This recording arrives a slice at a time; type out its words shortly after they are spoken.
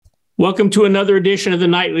Welcome to another edition of the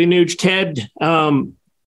Nightly Nuge. Ted,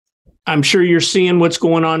 I'm sure you're seeing what's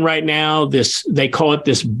going on right now. They call it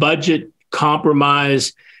this budget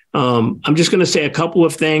compromise. I'm just going to say a couple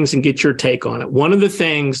of things and get your take on it. One of the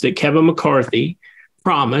things that Kevin McCarthy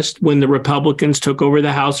promised when the Republicans took over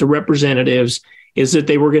the House of Representatives is that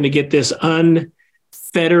they were going to get this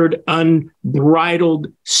unfettered,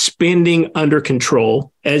 unbridled spending under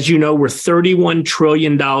control. As you know, we're $31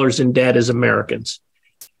 trillion in debt as Americans.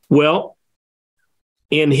 Well,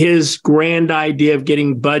 in his grand idea of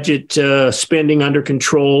getting budget spending under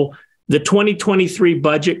control, the 2023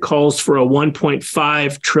 budget calls for a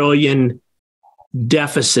 $1.5 trillion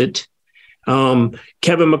deficit. Kevin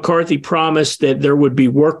McCarthy promised that there would be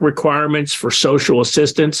work requirements for social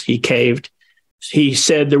assistance. He caved. He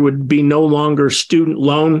said there would be no longer student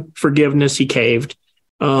loan forgiveness. He caved.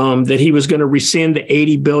 That he was going to rescind the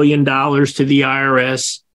 $80 billion to the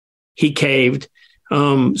IRS. He caved.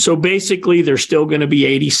 So basically, there's still going to be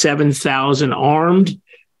 87,000 armed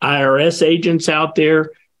IRS agents out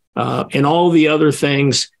there and all the other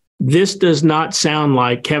things. This does not sound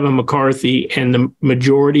like Kevin McCarthy and the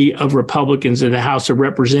majority of Republicans in the House of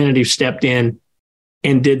Representatives stepped in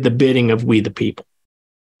and did the bidding of we the people.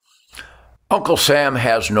 Uncle Sam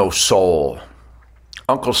has no soul.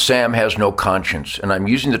 Uncle Sam has no conscience. And I'm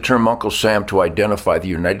using the term Uncle Sam to identify the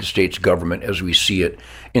United States government as we see it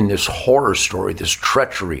in this horror story, this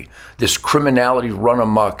treachery, this criminality run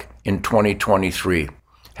amok in 2023,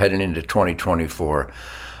 heading into 2024.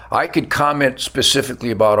 I could comment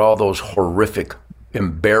specifically about all those horrific,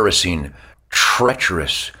 embarrassing,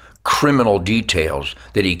 treacherous, criminal details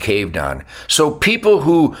that he caved on. So people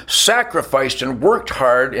who sacrificed and worked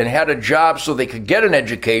hard and had a job so they could get an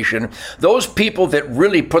education, those people that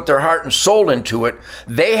really put their heart and soul into it,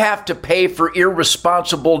 they have to pay for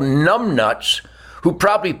irresponsible numbnuts who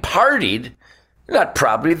probably partied, not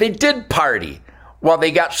probably, they did party, while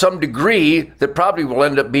they got some degree that probably will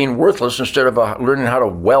end up being worthless instead of learning how to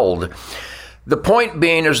weld. The point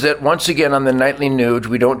being is that once again on the Nightly Nuge,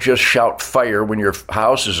 we don't just shout fire when your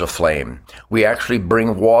house is aflame. We actually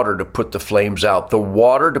bring water to put the flames out. The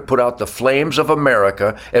water to put out the flames of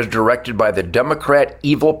America as directed by the Democrat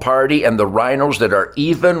evil party and the rhinos that are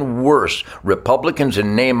even worse, Republicans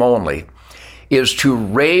in name only, is to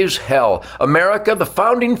raise hell. America, the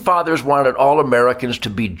founding fathers wanted all Americans to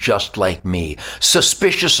be just like me,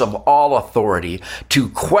 suspicious of all authority, to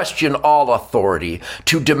question all authority,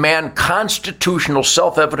 to demand constitutional,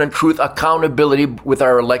 self-evident truth, accountability with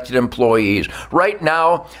our elected employees. Right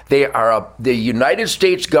now, the United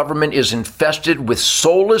States government is infested with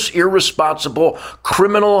soulless, irresponsible,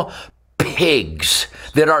 criminal pigs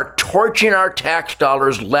that are torching our tax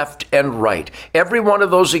dollars left and right. Every one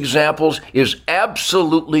of those examples is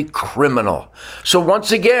absolutely criminal. So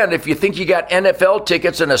once again, if you think you got NFL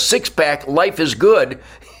tickets and a six-pack, life is good.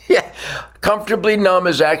 Yeah, comfortably numb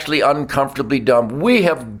is actually uncomfortably dumb. We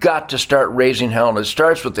have got to start raising hell, and it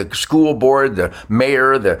starts with the school board, the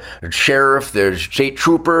mayor, the sheriff, the state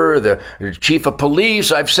trooper, the chief of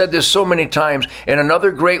police. I've said this so many times, and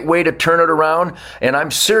another great way to turn it around, and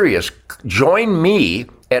I'm serious, join me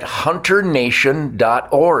at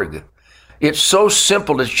hunternation.org. It's so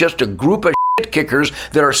simple. It's just a group of kickers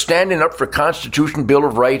that are standing up for Constitution, Bill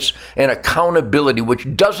of Rights, and accountability,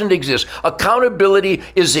 which doesn't exist. Accountability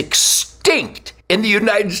is extinct in the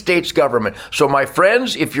United States government. So my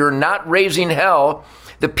friends, if you're not raising hell,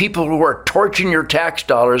 the people who are torching your tax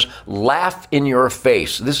dollars laugh in your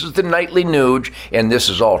face. This is the Nightly Nuge, and this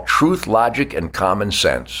is all truth, logic, and common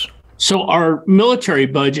sense. So our military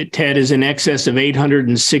budget, Ted, is in excess of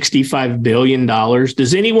 $865 billion.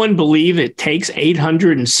 Does anyone believe it takes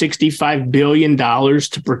 $865 billion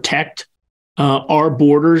to protect our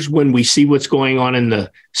borders when we see what's going on in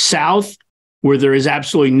the South, where there is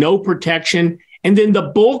absolutely no protection? And then the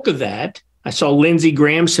bulk of that, I saw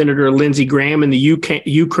Senator Lindsey Graham in the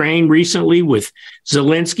Ukraine recently with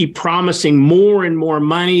Zelensky promising more and more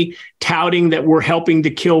money, touting that we're helping to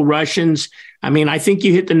kill Russians. I mean, I think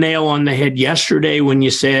you hit the nail on the head yesterday when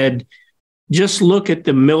you said, just look at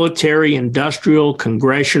the military, industrial,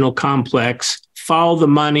 congressional complex, follow the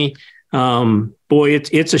money. Boy,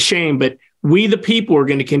 it's a shame, but we, the people, are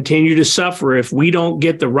going to continue to suffer if we don't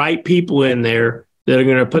get the right people in there that are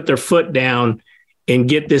going to put their foot down and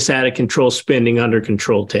get this out of control spending under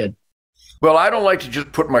control, Ted. Well, I don't like to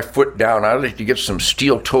just put my foot down. I like to get some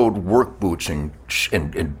steel-toed work boots and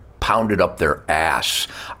pounded up their ass.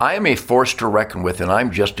 I am a force to reckon with, and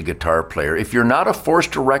I'm just a guitar player. If you're not a force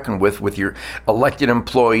to reckon with your elected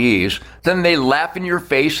employees, then they laugh in your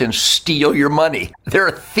face and steal your money.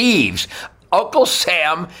 They're thieves. Uncle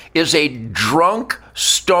Sam is a drunk,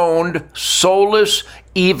 stoned, soulless,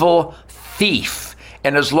 evil thief.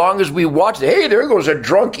 And as long as we watch, hey, there goes a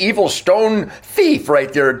drunk, evil, stone thief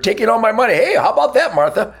right there taking all my money. Hey, how about that,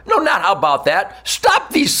 Martha? No, not how about that. Stop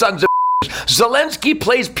these sons of Zelensky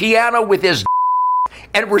plays piano with his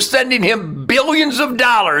and we're sending him billions of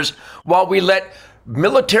dollars while we let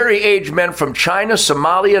military-age men from China,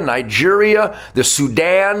 Somalia, Nigeria, the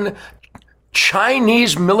Sudan,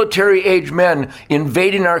 Chinese military-age men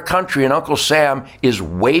invading our country, and Uncle Sam is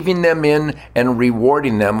waving them in and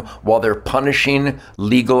rewarding them while they're punishing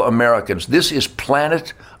legal Americans. This is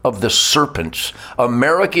Planet of the Serpents.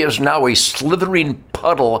 America is now a slithering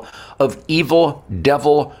puddle of evil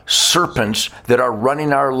devil serpents that are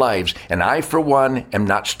running our lives, and I, for one, am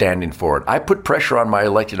not standing for it. I put pressure on my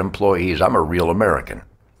elected employees. I'm a real American.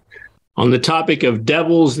 On the topic of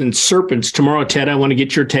devils and serpents, tomorrow, Ted, I want to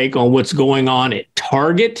get your take on what's going on at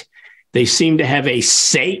Target. They seem to have a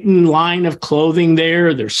Satan line of clothing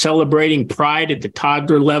there. They're celebrating Pride at the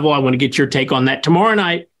toddler level. I want to get your take on that tomorrow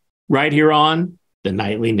night, right here on the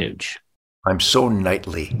Nightly Nuge. I'm so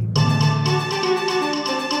nightly.